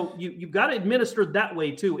 So you've got to administer that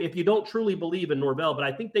way too if you don't truly believe in Norvell. But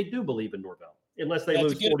I think they do believe in Norvell unless they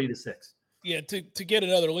lose 40-6. Yeah, to get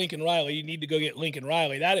another Lincoln Riley, you need to go get Lincoln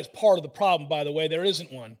Riley. That is part of the problem, by the way. There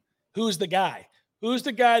isn't one. Who's the guy? Who's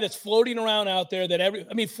the guy that's floating around out there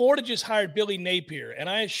Florida just hired Billy Napier, and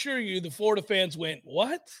I assure you the Florida fans went,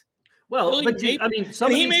 what? Well, some of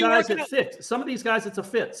these guys it fits. Some of these guys it's a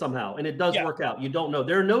fit somehow, and it does work out. You don't know.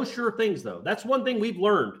 There are no sure things, though. That's one thing we've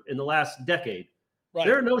learned in the last decade. Right.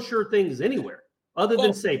 There are no sure things anywhere other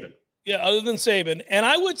than Saban. Yeah, other than Saban. And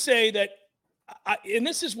I would say that, and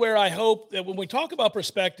this is where I hope that when we talk about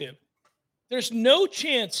perspective, there's no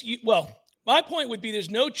chance my point would be there's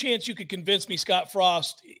no chance you could convince me Scott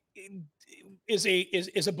Frost is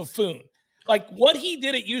a buffoon. Like what he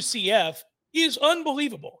did at UCF is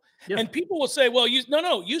unbelievable. Yeah. And people will say, well,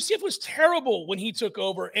 UCF was terrible when he took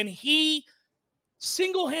over, and he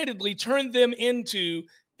single-handedly turned them into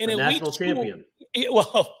an elite national champion.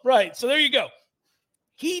 Well, right. So there you go.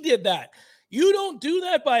 He did that. You don't do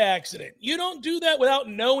that by accident. You don't do that without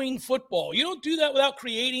knowing football. You don't do that without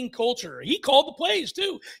creating culture. He called the plays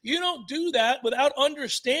too. You don't do that without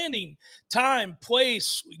understanding time,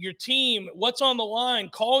 place, your team, what's on the line,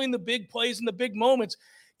 calling the big plays in the big moments.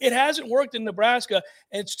 It hasn't worked in Nebraska,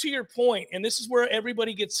 and it's to your point, and this is where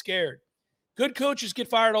everybody gets scared. Good coaches get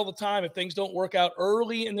fired all the time if things don't work out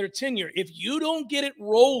early in their tenure. If you don't get it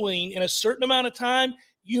rolling in a certain amount of time,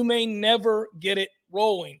 you may never get it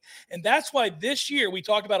rolling. And that's why this year, we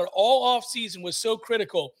talked about it all off season, was so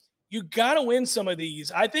critical. You got to win some of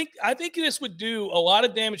these. I think this would do a lot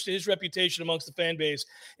of damage to his reputation amongst the fan base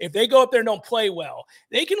if they go up there and don't play well.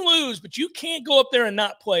 They can lose, but you can't go up there and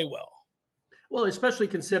not play well. Well, especially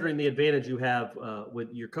considering the advantage you have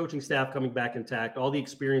with your coaching staff coming back intact, all the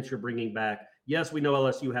experience you're bringing back. Yes, we know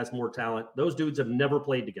LSU has more talent. Those dudes have never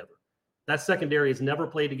played together. That secondary has never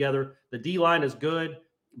played together. The D-line is good,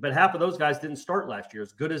 but half of those guys didn't start last year,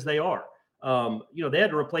 as good as they are. They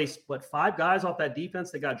had to replace, 5 guys off that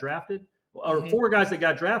defense that got drafted, or 4 guys that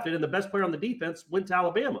got drafted, and the best player on the defense went to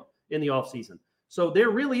Alabama in the offseason. So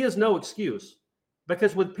there really is no excuse,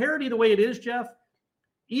 because with parity the way it is, Jeff,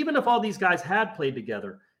 even if all these guys had played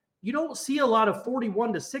together, you don't see a lot of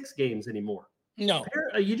 41-6 games anymore. No.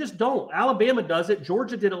 You just don't. Alabama does it.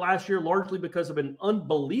 Georgia did it last year largely because of an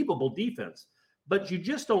unbelievable defense. But you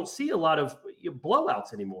just don't see a lot of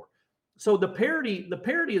blowouts anymore. So the parity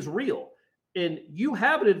is real. And you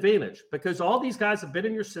have an advantage because all these guys have been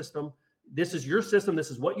in your system. This is your system. This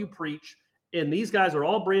is what you preach. And these guys are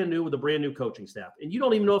all brand new with a brand new coaching staff. And you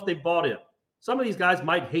don't even know if they bought in. Some of these guys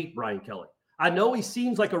might hate Brian Kelly. I know he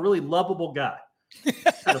seems like a really lovable guy.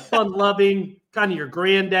 Kind of fun-loving, kind of your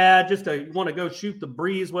granddad, just to want to go shoot the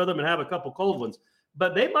breeze with him and have a couple cold ones.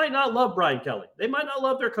 But they might not love Brian Kelly. They might not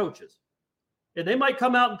love their coaches. And they might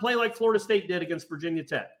come out and play like Florida State did against Virginia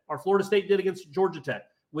Tech, or Florida State did against Georgia Tech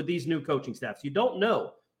with these new coaching staffs. You don't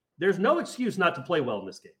know. There's no excuse not to play well in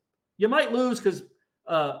this game. You might lose because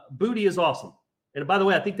Booty is awesome. And by the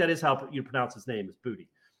way, I think that is how you pronounce his name, is Booty.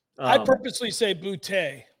 I purposely say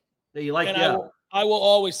Boutte. You like, I will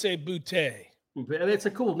always say Boutte. It's a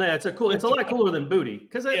cool name. It's a lot cooler than Booty.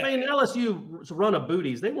 Because LSU's run of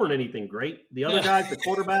Booties, they weren't anything great. The other guys, the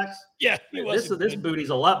quarterbacks. This Booty's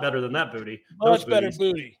a lot better than that Booty. Much better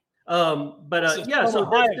Booty. So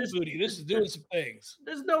Booty. This is doing some things.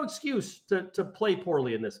 There's no excuse to play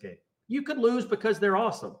poorly in this game. You could lose because they're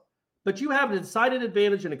awesome, but you have a decided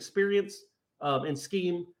advantage in experience, and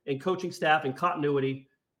scheme, and coaching staff, and continuity,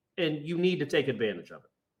 and you need to take advantage of it.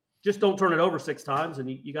 Just don't turn it over 6 times, and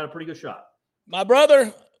you got a pretty good shot. My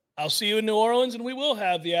brother, I'll see you in New Orleans, and we will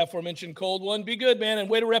have the aforementioned cold one. Be good, man, and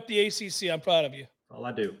way to rep the ACC. I'm proud of you. All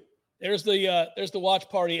I do. There's the watch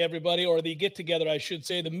party, everybody, or the get together, I should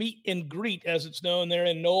say, the meet and greet, as it's known, there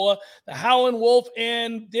in NOLA, the Howlin' Wolf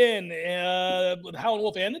and Den. The Howlin'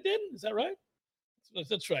 Wolf and the Den, is that right?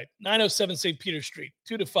 That's right. 907 St. Peter Street,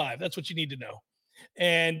 2 to 5. That's what you need to know.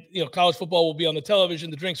 And college football will be on the television.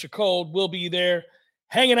 The drinks are cold. We'll be there,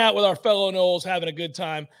 hanging out with our fellow Noles, having a good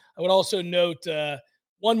time. I would also note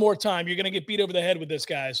one more time, you're going to get beat over the head with this,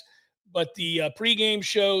 guys. But the pregame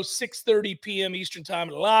show, 6:30 p.m. Eastern time,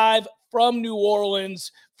 live from New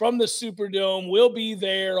Orleans, from the Superdome. We'll be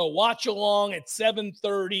there. A watch along at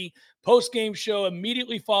 7:30. Postgame show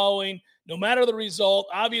immediately following, no matter the result.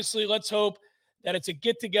 Obviously, let's hope that it's a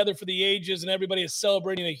get-together for the ages and everybody is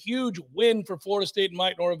celebrating a huge win for Florida State and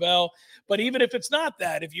Mike Norvell. But even if it's not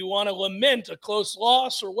that, if you want to lament a close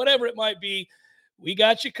loss or whatever it might be, we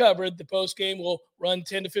got you covered. The post game will run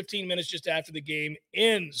 10 to 15 minutes just after the game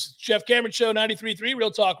ends. Jeff Cameron Show, 93.3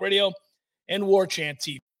 Real Talk Radio and War Chant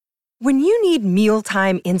TV. When you need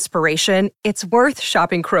mealtime inspiration, it's worth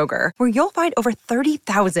shopping Kroger, where you'll find over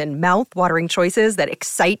 30,000 mouth-watering choices that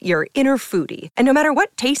excite your inner foodie. And no matter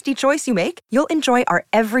what tasty choice you make, you'll enjoy our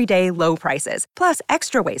everyday low prices, plus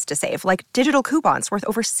extra ways to save, like digital coupons worth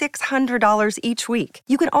over $600 each week.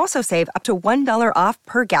 You can also save up to $1 off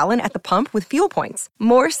per gallon at the pump with fuel points.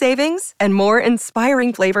 More savings and more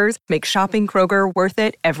inspiring flavors make shopping Kroger worth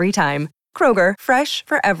it every time. Kroger, fresh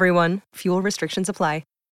for everyone. Fuel restrictions apply.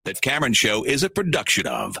 The Cameron Show is a production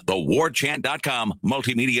of the WarChant.com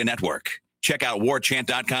Multimedia Network. Check out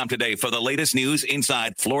WarChant.com today for the latest news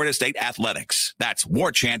inside Florida State athletics. That's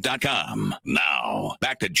WarChant.com. Now,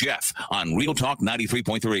 back to Jeff on Real Talk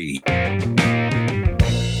 93.3.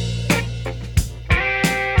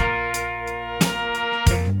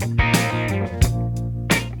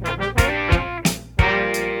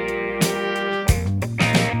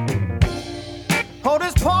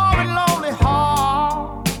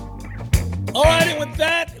 All right, and with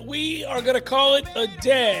that, we are going to call it a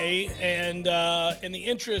day. And in the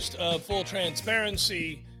interest of full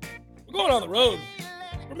transparency, we're going on the road.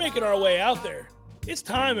 We're making our way out there. It's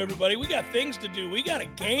time, everybody. We got things to do. We got a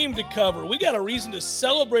game to cover. We got a reason to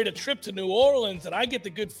celebrate a trip to New Orleans. And I get the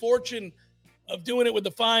good fortune of doing it with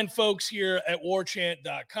the fine folks here at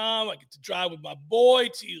warchant.com. I get to drive with my boy,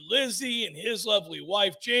 T. Lizzie, and his lovely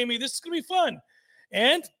wife, Jamie. This is going to be fun.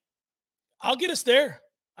 And I'll get us there.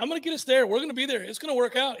 I'm going to get us there. We're going to be there. It's going to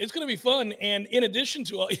work out. It's going to be fun. And in addition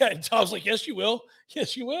to all, I was like, yes, you will.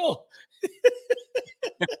 Yes, you will.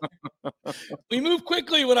 We move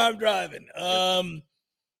quickly when I'm driving.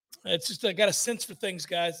 It's just, I got a sense for things,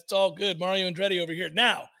 guys. It's all good. Mario Andretti over here.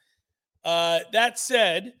 Now, that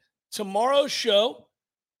said, tomorrow's show,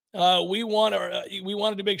 we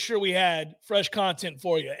wanted to make sure we had fresh content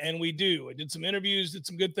for you, and we do. I did some interviews, did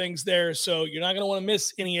some good things there, so you're not going to want to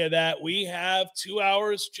miss any of that. We have 2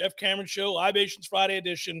 hours, Jeff Cameron Show, Libations Friday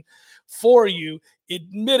edition for you.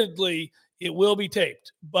 Admittedly, it will be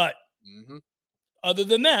taped, but other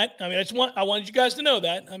than that, I mean, I wanted you guys to know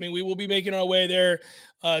that. I mean, we will be making our way there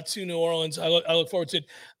to New Orleans. I look forward to it.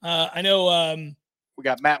 I know we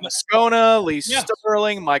got Matt Moscona, Lee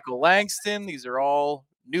Sterling, Michael Langston. These are all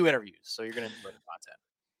new interviews, so you're going to enjoy the content.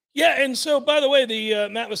 Yeah, and so, by the way, the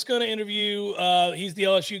Matt Moscona interview, he's the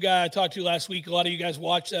LSU guy I talked to last week. A lot of you guys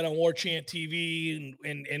watched that on War Chant TV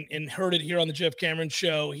and heard it here on the Jeff Cameron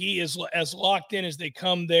Show. He is as locked in as they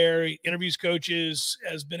come there. He interviews coaches,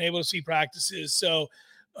 has been able to see practices. So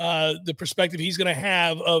the perspective he's going to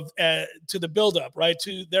have of to the buildup, right,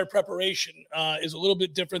 to their preparation is a little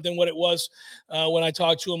bit different than what it was when I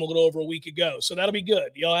talked to him a little over a week ago. So that'll be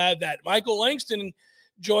good. You'll have that. Michael Langston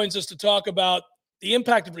joins us to talk about the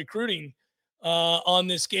impact of recruiting on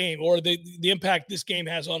this game, or the impact this game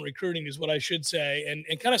has on recruiting is what I should say, and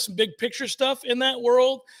kind of some big picture stuff in that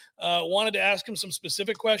world. Wanted to ask him some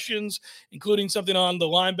specific questions, including something on the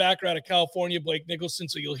linebacker out of California, Blake Nicholson,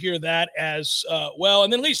 so you'll hear that as well.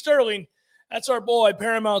 And then Lee Sterling, that's our boy,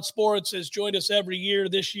 Paramount Sports, has joined us every year.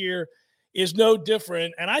 This year is no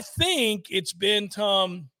different, and I think it's been,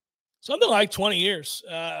 Tom, something like 20 years.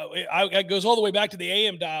 It goes all the way back to the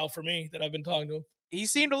AM dial for me that I've been talking to him. He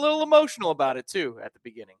seemed a little emotional about it, too, at the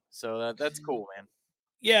beginning. So that's cool, man.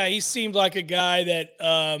 Yeah, he seemed like a guy that,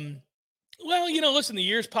 listen, the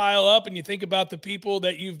years pile up and you think about the people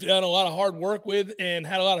that you've done a lot of hard work with and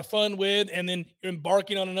had a lot of fun with, and then you're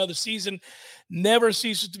embarking on another season. Never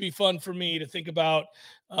ceases to be fun for me to think about,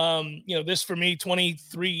 this for me,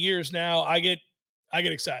 23 years now. I get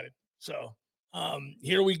excited. So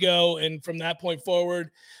here we go. And from that point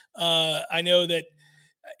forward, I know that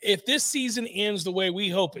if this season ends the way we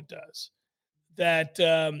hope it does, that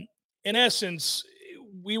in essence,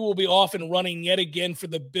 we will be off and running yet again for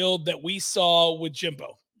the build that we saw with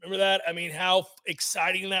Jimbo. Remember that? I mean, how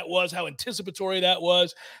exciting that was, how anticipatory that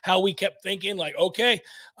was, how we kept thinking, like, okay,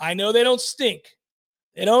 I know they don't stink.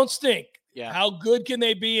 They don't stink. Yeah. How good can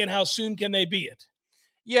they be and how soon can they be it?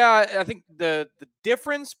 Yeah, I think the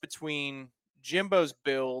difference between Jimbo's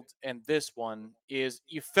build and this one is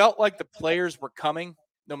you felt like the players were coming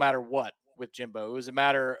no matter what with Jimbo. It was a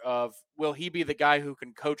matter of will he be the guy who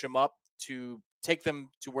can coach them up to take them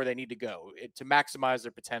to where they need to go to maximize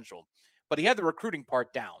their potential. But he had the recruiting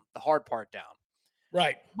part down, the hard part down.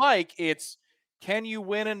 Right. Mike, it's can you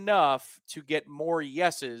win enough to get more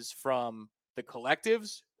yeses from the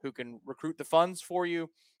collectives who can recruit the funds for you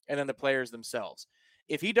and then the players themselves.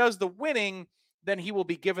 If he does the winning, then he will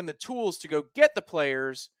be given the tools to go get the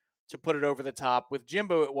players to put it over the top. With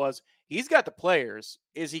Jimbo, it was he's got the players.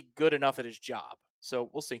 Is he good enough at his job? So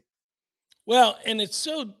we'll see. Well, and it's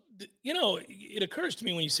so, it occurs to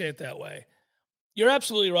me when you say it that way. You're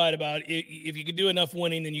absolutely right about if you can do enough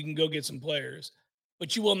winning, then you can go get some players.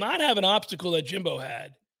 But you will not have an obstacle that Jimbo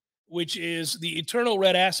had, which is the eternal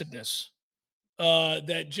red acidness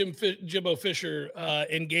that Jimbo Fisher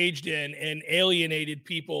engaged in and alienated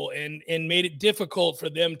people and made it difficult for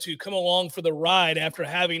them to come along for the ride after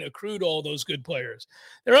having accrued all those good players.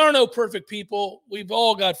 There are no perfect people. We've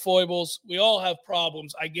all got foibles. We all have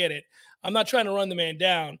problems. I get it. I'm not trying to run the man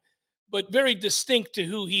down, but very distinct to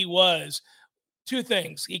who he was. Two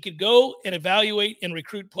things. He could go and evaluate and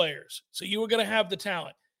recruit players. So you were going to have the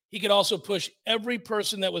talent. He could also push every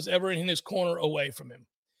person that was ever in his corner away from him.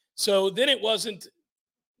 So then it wasn't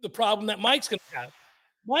the problem that Mike's going to have.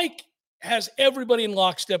 Mike has everybody in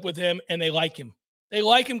lockstep with him, and they like him. They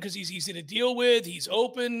like him because he's easy to deal with. He's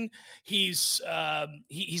open. He's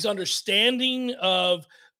understanding of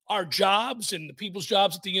our jobs and the people's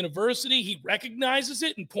jobs at the university. He recognizes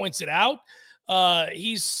it and points it out.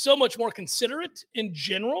 He's so much more considerate in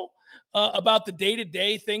general about the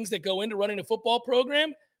day-to-day things that go into running a football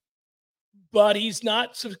program. But he's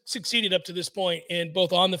not succeeded up to this point in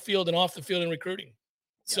both on the field and off the field in recruiting.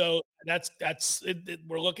 Yeah. So that's it,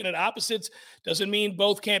 we're looking at opposites. Doesn't mean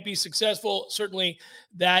both can't be successful. Certainly,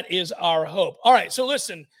 that is our hope. All right. So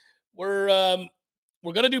listen, we're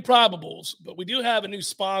going to do probables, but we do have a new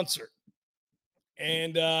sponsor.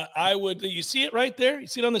 And you see it right there? You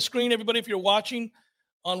see it on the screen, everybody, if you're watching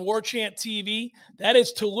on War Chant TV. That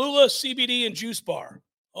is Tallulah CBD and Juice Bar.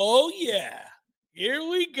 Oh, yeah. Here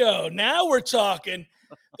we go. Now we're talking.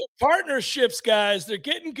 The partnerships, guys, they're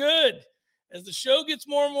getting good. As the show gets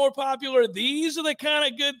more and more popular, these are the kind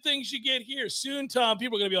of good things you get here. Soon, Tom,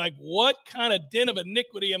 people are going to be like, what kind of den of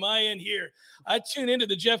iniquity am I in here? I tune into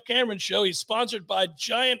the Jeff Cameron Show. He's sponsored by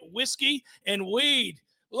Giant Whiskey and Weed.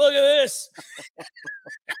 Look at this.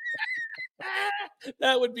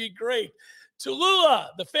 That would be great. Tallulah,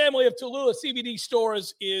 the family of Tallulah CBD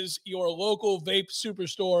stores, is your local vape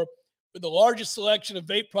superstore with the largest selection of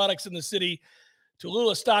vape products in the city.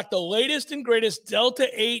 Tallulah stocked the latest and greatest Delta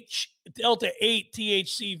 8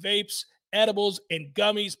 THC vapes, edibles, and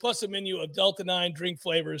gummies, plus a menu of Delta 9 drink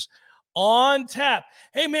flavors on tap.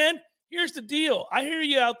 Hey, man, here's the deal. I hear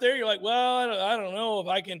you out there. You're like, well, I don't know if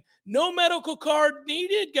I can. No medical card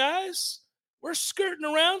needed, guys. We're skirting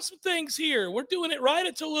around some things here. We're doing it right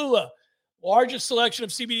at Tallulah. Largest selection of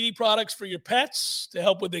CBD products for your pets to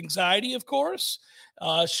help with anxiety, of course,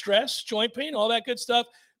 stress, joint pain, all that good stuff.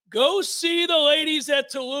 Go see the ladies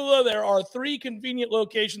at Tallulah. There are 3 convenient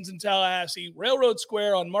locations in Tallahassee: Railroad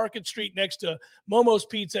Square on Market Street next to Momo's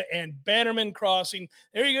Pizza and Bannerman Crossing.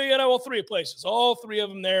 There you go. You got all 3 places, all 3 of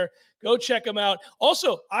them there. Go check them out.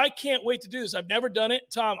 Also, I can't wait to do this. I've never done it.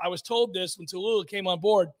 Tom, I was told this when Tallulah came on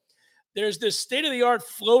board. There's this state-of-the-art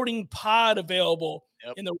floating pod available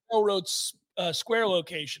in the Railroad Square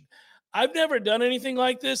location. I've never done anything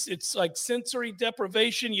like this. It's like sensory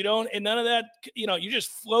deprivation. And none of that, you're just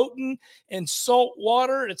floating in salt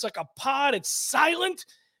water. It's like a pod. It's silent.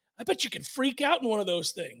 I bet you can freak out in one of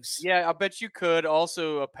those things. Yeah, I bet you could.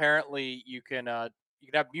 Also, apparently, you can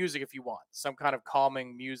have music if you want, some kind of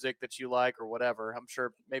calming music that you like or whatever. I'm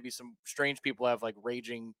sure maybe some strange people have like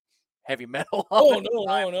raging heavy metal. Oh,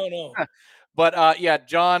 no. But yeah,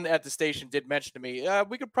 John at the station did mention to me,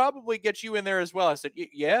 we could probably get you in there as well. I said,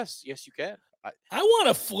 yes, you can. I want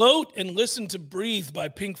to float and listen to Breathe by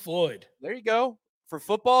Pink Floyd. There you go. For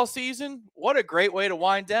football season, what a great way to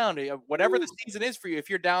wind down. Whatever the season is for you, if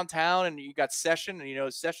you're downtown and you got session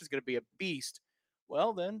and session's going to be a beast,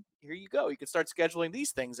 well, then here you go. You can start scheduling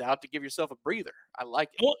these things out to give yourself a breather. I like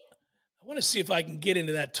it. I want to see if I can get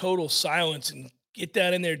into that total silence and get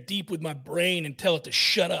down in there deep with my brain and tell it to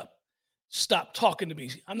shut up. Stop talking to me.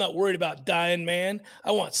 I'm not worried about dying, man.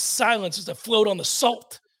 I want silence just to float on the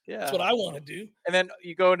salt. Yeah. That's what I want to do. And then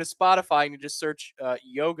you go into Spotify and you just search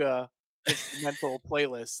yoga instrumental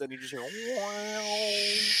playlists, and you just hear.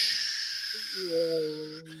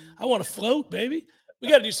 I want to float, baby. We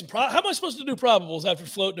got to do some. How am I supposed to do probables after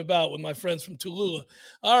floating about with my friends from Tulula?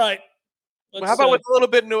 All right. Well, how about with a little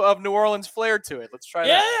bit of New Orleans flair to it? Let's try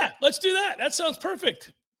that. Yeah, let's do that. That sounds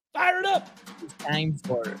perfect. Fire it up. It's time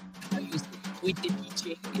for with the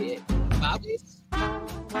DJ Probables.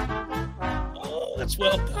 Oh, that's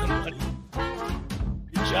well done, buddy.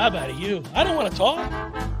 Good job out of you. I don't want to talk.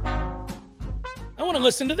 I want to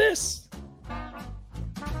listen to this.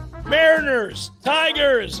 Mariners,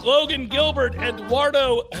 Tigers, Logan Gilbert,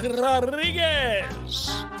 Eduardo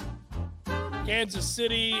Rodriguez. Kansas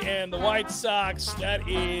City and the White Sox, that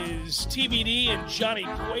is TBD and Johnny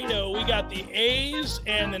Cueto. We got the A's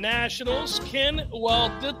and the Nationals, Ken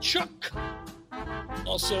Waldichuk.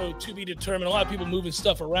 Also to be determined. A lot of people moving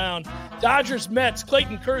stuff around. Dodgers, Mets,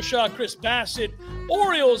 Clayton Kershaw, Chris Bassett.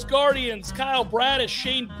 Orioles, Guardians, Kyle Bradish,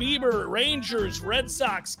 Shane Bieber. Rangers, Red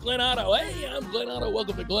Sox, Glenn Otto. Hey, I'm Glenn Otto.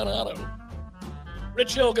 Welcome to Glenn Otto.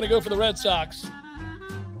 Rich Hill going to go for the Red Sox.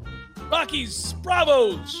 Rockies,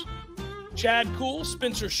 Bravos. Chad Kuhl,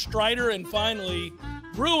 Spencer Strider, and finally,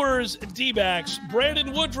 Brewers, D-backs.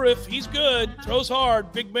 Brandon Woodruff, he's good, throws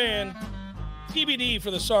hard, big man. TBD for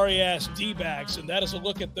the sorry-ass D-backs, and that is a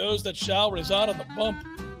look at those that shall reside on the bump.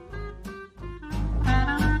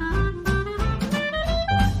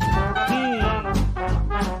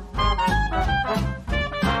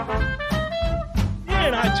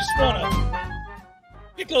 And I just want to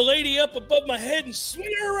pick a lady up above my head and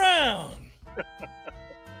swing her around.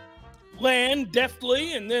 Land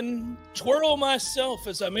deftly and then twirl myself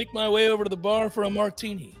as I make my way over to the bar for a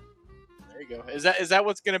martini. There you go. Is that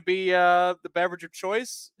what's going to be the beverage of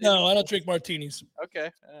choice? No, I don't drink martinis.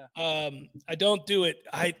 Okay. Yeah. I don't do it.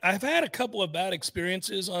 I've had a couple of bad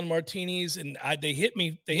experiences on martinis, and they hit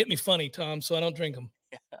me funny, Tom. So I don't drink them.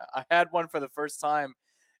 Yeah, I had one for the first time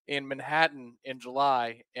in Manhattan in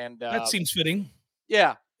July, and that seems fitting.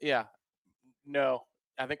 Yeah. No,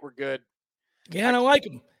 I think we're good. Yeah, and I like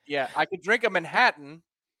them. Yeah, I could drink a Manhattan,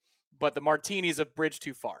 but the martini's a bridge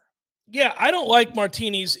too far. Yeah, I don't like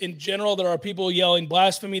martinis in general. There are people yelling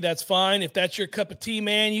blasphemy. That's fine. If that's your cup of tea,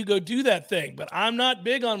 man, you go do that thing. But I'm not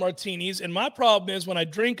big on martinis, and my problem is when I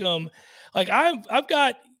drink them, like I've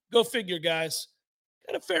got, go figure, guys,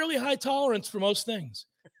 got a fairly high tolerance for most things,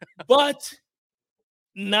 but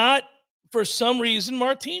not for some reason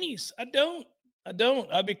martinis. I don't.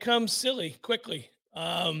 I become silly quickly.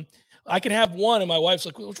 I can have one, and my wife's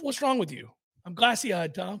like, what's wrong with you? I'm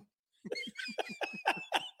glassy-eyed, Tom.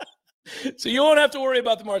 So you won't have to worry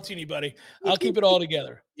about the martini, buddy. I'll keep it all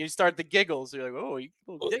together. You start the giggles. You're like, oh, you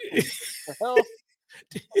little giggles.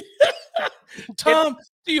 Tom,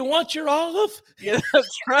 do you want your olive? Yeah,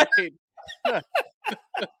 that's right. You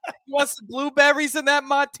want some blueberries in that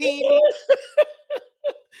martini?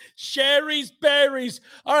 Sherry's berries.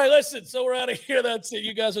 All right, listen. So we're out of here. That's it.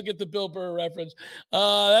 You guys will get the Bill Burr reference.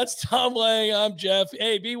 That's Tom Lang. I'm Jeff.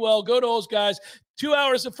 Hey, be well. Go to those guys. 2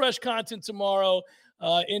 hours of fresh content tomorrow.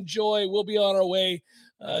 Enjoy. We'll be on our way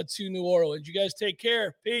to New Orleans. You guys take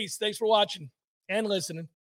care. Peace. Thanks for watching and listening.